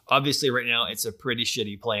Obviously, right now, it's a pretty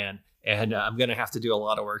shitty plan, and I'm going to have to do a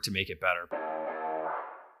lot of work to make it better.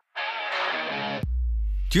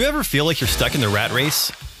 Do you ever feel like you're stuck in the rat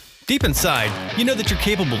race? Deep inside, you know that you're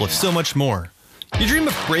capable of so much more. You dream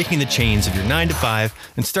of breaking the chains of your 9-to-5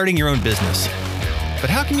 and starting your own business. But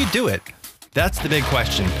how can you do it? That's the big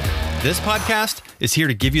question. This podcast is here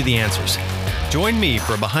to give you the answers. Join me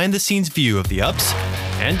for a behind-the-scenes view of the ups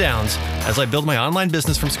and downs as I build my online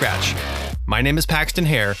business from scratch. My name is Paxton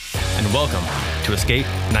Hare, and welcome to Escape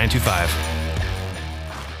 925.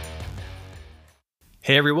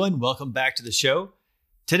 Hey everyone, welcome back to the show.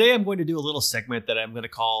 Today I'm going to do a little segment that I'm going to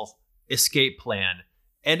call Escape Plan.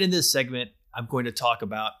 And in this segment, I'm going to talk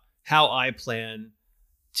about how I plan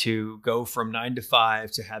to go from 9 to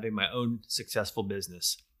 5 to having my own successful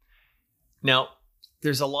business. Now,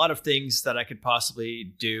 there's a lot of things that I could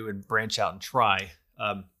possibly do and branch out and try.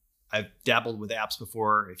 I've dabbled with apps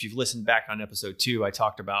before. If you've listened back on episode 2, I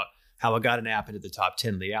talked about how I got an app into the top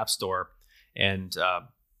 10 of the App Store and,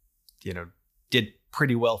 did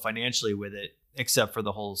pretty well financially with it, except for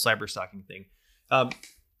the whole cyber stalking thing.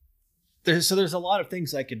 There's a lot of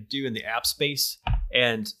things I could do in the app space,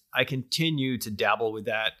 and I continue to dabble with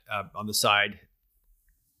that on the side.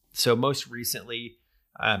 So most recently,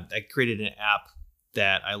 I created an app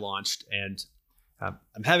that I launched, and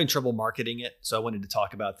I'm having trouble marketing it, so I wanted to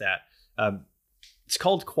talk about that. It's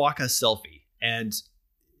called Quokka Selfie, and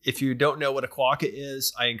if you don't know what a quokka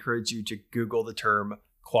is, I encourage you to Google the term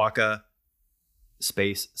Quokka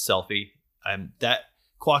space selfie. That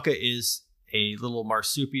quokka is a little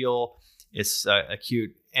marsupial. It's a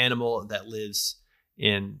cute animal that lives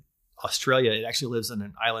in Australia. It actually lives on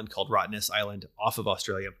an island called Rottnest Island off of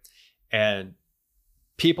Australia, and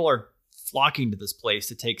people are flocking to this place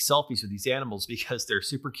to take selfies with these animals because they're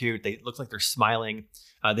super cute. They look like they're smiling.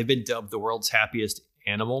 They've been dubbed the world's happiest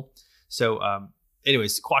animal. So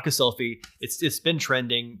anyways, Quokka Selfie, it's been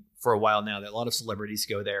trending for a while now that a lot of celebrities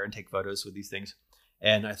go there and take photos with these things.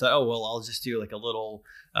 And I thought, I'll just do like a little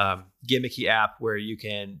gimmicky app where you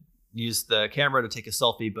can use the camera to take a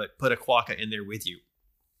selfie, but put a quokka in there with you.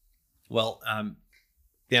 Well,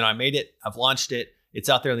 I made it. I've launched it. It's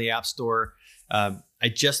out there in the App Store. I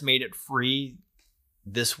just made it free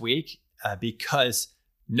this week because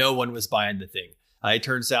no one was buying the thing. It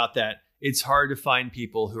turns out that it's hard to find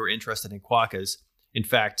people who are interested in quokkas. In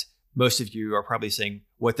fact, most of you are probably saying,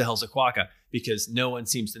 what the hell's a quokka? Because no one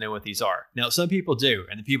seems to know what these are. Now, some people do.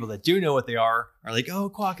 And the people that do know what they are like, oh,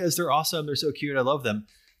 quokkas, they're awesome. They're so cute. I love them.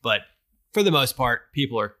 But for the most part,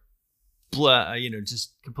 people are,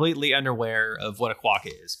 just completely unaware of what a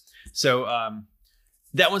quokka is. So,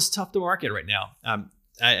 that one's tough to market right now.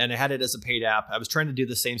 And I had it as a paid app. I was trying to do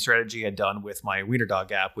the same strategy I'd done with my Wiener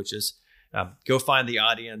Dog app, which is go find the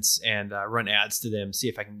audience and run ads to them, see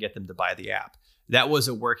if I can get them to buy the app. That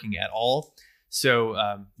wasn't working at all.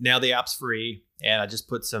 So now the app's free, and I just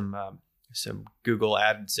put some Google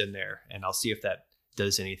ads in there, and I'll see if that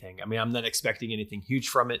does anything. I mean, I'm not expecting anything huge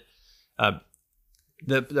from it.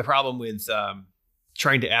 The problem with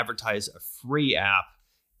trying to advertise a free app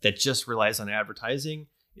that just relies on advertising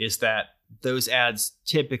is that those ads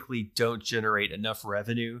typically don't generate enough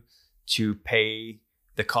revenue to pay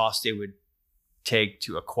the cost it would take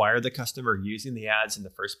to acquire the customer using the ads in the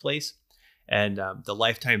first place. And the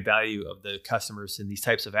lifetime value of the customers in these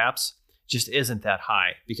types of apps just isn't that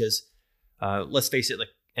high because let's face it, like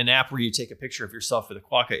an app where you take a picture of yourself with a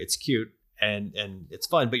quokka, it's cute and it's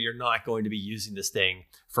fun, but you're not going to be using this thing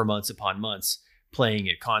for months upon months, playing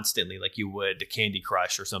it constantly like you would a Candy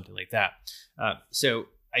Crush or something like that. So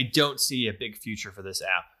I don't see a big future for this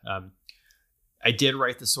app. I did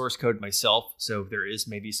write the source code myself, so there is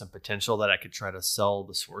maybe some potential that I could try to sell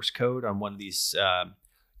the source code on one of these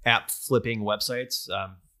app flipping websites.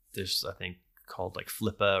 There's, I think, called like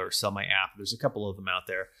Flippa or Sell My App. There's a couple of them out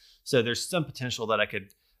there. So there's some potential that I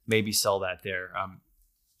could maybe sell that there.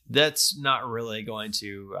 That's not really going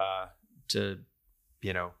to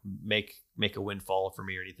make a windfall for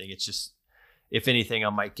me or anything. It's just, if anything, I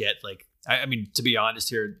might get like, I mean, to be honest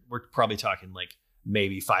here, we're probably talking like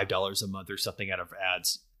maybe $5 a month or something out of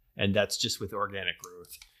ads. And that's just with organic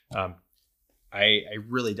growth. I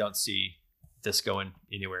really don't see this going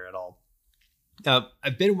anywhere at all.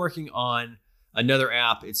 I've been working on another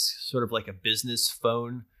app. It's sort of like a business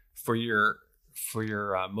phone for your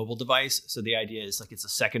mobile device. So the idea is like it's a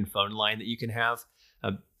second phone line that you can have.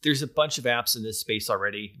 There's a bunch of apps in this space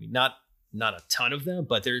already. I mean, not a ton of them,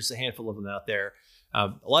 but there's a handful of them out there.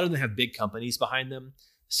 A lot of them have big companies behind them.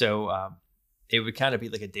 So it would kind of be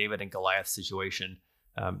like a David and Goliath situation.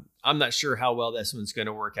 I'm not sure how well this one's going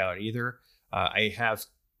to work out either. I have,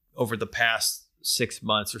 over the past 6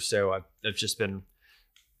 months or so, I've just been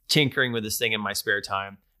tinkering with this thing in my spare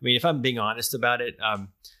time. I mean, if I'm being honest about it,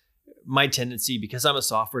 my tendency, because I'm a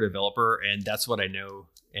software developer and that's what I know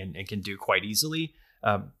and can do quite easily,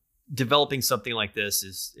 developing something like this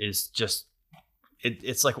is just,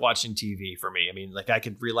 it's like watching TV for me. I mean, like I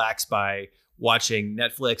could relax by watching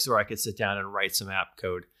Netflix, or I could sit down and write some app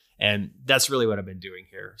code. And that's really what I've been doing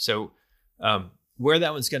here. So where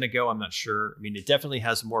that one's going to go, I'm not sure. I mean, it definitely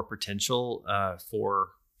has more potential for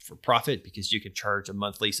profit, because you can charge a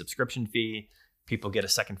monthly subscription fee. People get a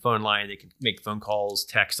second phone line. They can make phone calls,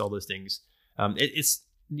 text, all those things. It's,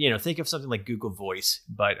 think of something like Google Voice,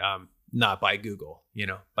 but not by Google,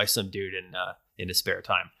 by some dude in his spare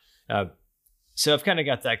time. So I've kind of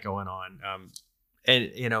got that going on.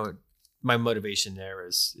 And, my motivation there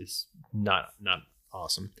is not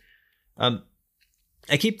awesome.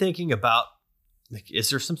 I keep thinking about, like, is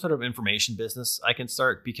there some sort of information business I can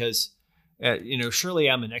start? Because, surely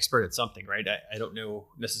I'm an expert at something, right? I don't know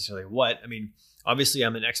necessarily what. I mean, obviously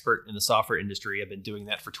I'm an expert in the software industry. I've been doing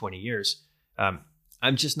that for 20 years.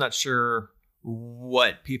 I'm just not sure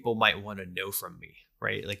what people might want to know from me,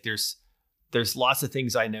 right? Like there's lots of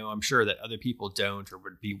things I know, I'm sure, that other people don't or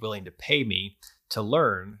would be willing to pay me to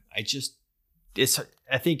learn. I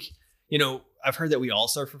think, I've heard that we all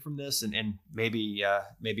suffer from this, and maybe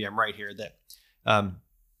I'm right here that,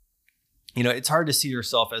 it's hard to see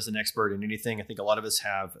yourself as an expert in anything. I think a lot of us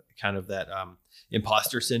have kind of that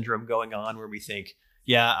imposter syndrome going on, where we think,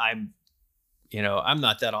 yeah, I'm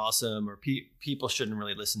not that awesome, or people shouldn't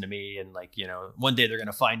really listen to me. And one day they're going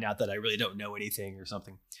to find out that I really don't know anything or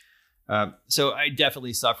something. So I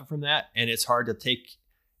definitely suffer from that. And it's hard to take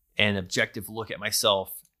an objective look at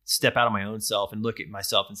myself, step out of my own self and look at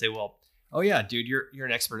myself and say, well, oh yeah, dude, you're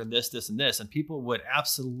an expert in this, this, and this. And people would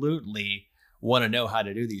absolutely want to know how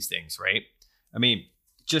to do these things, right? I mean,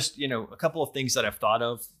 just, a couple of things that I've thought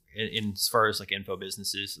of in as far as like info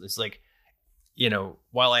businesses. It's like,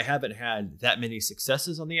 while I haven't had that many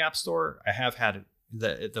successes on the App Store, I have had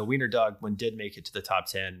the Wiener Dog one did make it to the top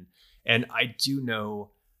 10. And I do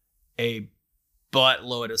know a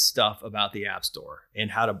buttload of stuff about the App Store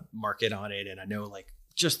and how to market on it. And I know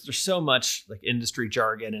there's so much like industry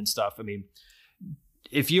jargon and stuff. I mean,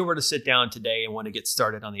 if you were to sit down today and want to get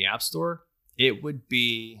started on the App Store, it would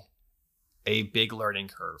be a big learning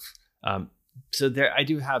curve. So there, I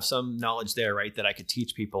do have some knowledge there, right, that I could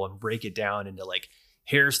teach people and break it down into like,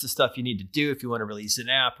 here's the stuff you need to do if you want to release an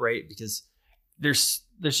app, right? Because there's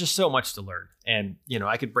just so much to learn. And,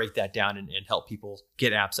 I could break that down and help people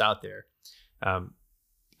get apps out there.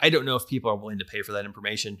 I don't know if people are willing to pay for that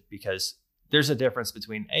information, because there's a difference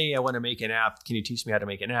between, hey, I want to make an app. Can you teach me how to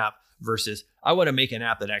make an app? Versus I want to make an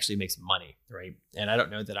app that actually makes money, right? And I don't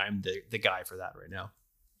know that I'm the guy for that right now.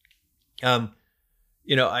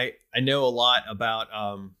 I know a lot about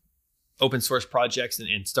open source projects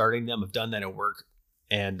and starting them. I've done that at work,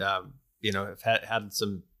 and I've had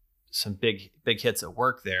some big hits at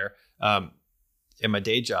work there in my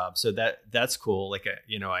day job. So that's cool. Like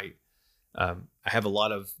I have a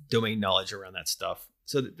lot of domain knowledge around that stuff.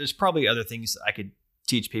 So there's probably other things I could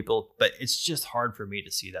teach people, but it's just hard for me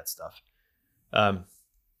to see that stuff. Then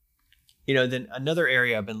another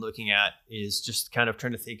area I've been looking at is just kind of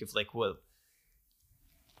trying to think of like, what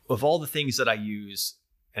of all the things that I use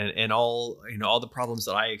and all the problems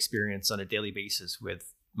that I experience on a daily basis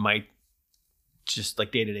with my just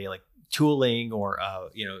like day-to-day like tooling or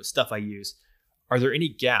stuff I use, are there any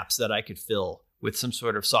gaps that I could fill with some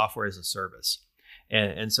sort of software as a service?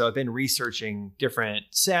 And so I've been researching different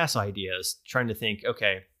SaaS ideas, trying to think,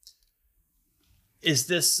 okay, is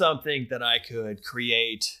this something that I could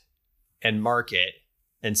create and market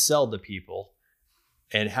and sell to people?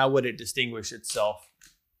 And how would it distinguish itself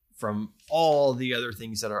from all the other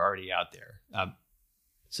things that are already out there?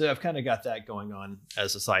 So I've kind of got that going on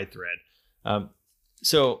as a side thread.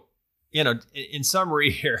 So, in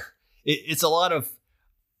summary here, it's a lot of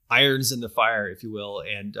irons in the fire, if you will.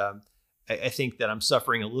 And I think that I'm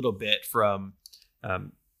suffering a little bit from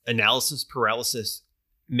analysis paralysis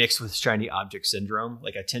mixed with shiny object syndrome.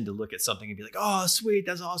 Like I tend to look at something and be like, oh, sweet,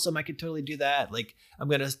 that's awesome. I could totally do that. Like I'm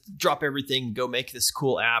going to drop everything and go make this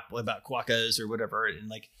cool app about quokkas or whatever. And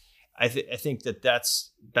like, I think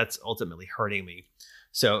that's ultimately hurting me.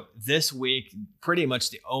 So this week, pretty much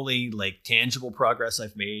the only like tangible progress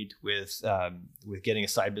I've made with getting a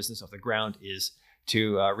side business off the ground is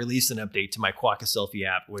to release an update to my Quokka selfie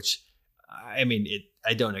app, which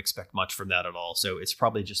I don't expect much from that at all. So it's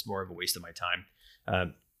probably just more of a waste of my time.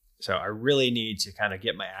 So I really need to kind of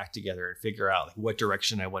get my act together and figure out like what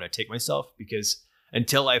direction I want to take myself, because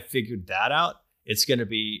until I've figured that out, it's going to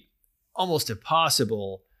be almost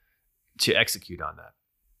impossible to execute on that.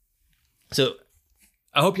 So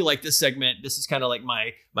I hope you like this segment. This is kind of like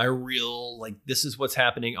my real, like, this is what's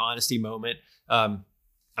happening honesty moment. I'm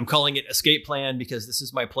calling it Escape Plan because this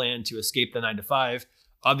is my plan to escape the 9-to-5.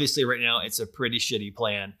 Obviously, right now, it's a pretty shitty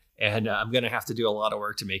plan, and I'm going to have to do a lot of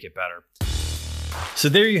work to make it better. So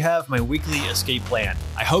there you have my weekly escape plan.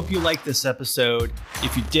 I hope you liked this episode.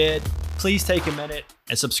 If you did, please take a minute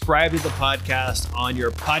and subscribe to the podcast on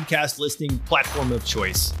your podcast listening platform of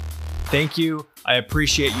choice. Thank you. I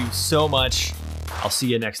appreciate you so much. I'll see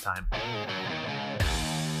you next time.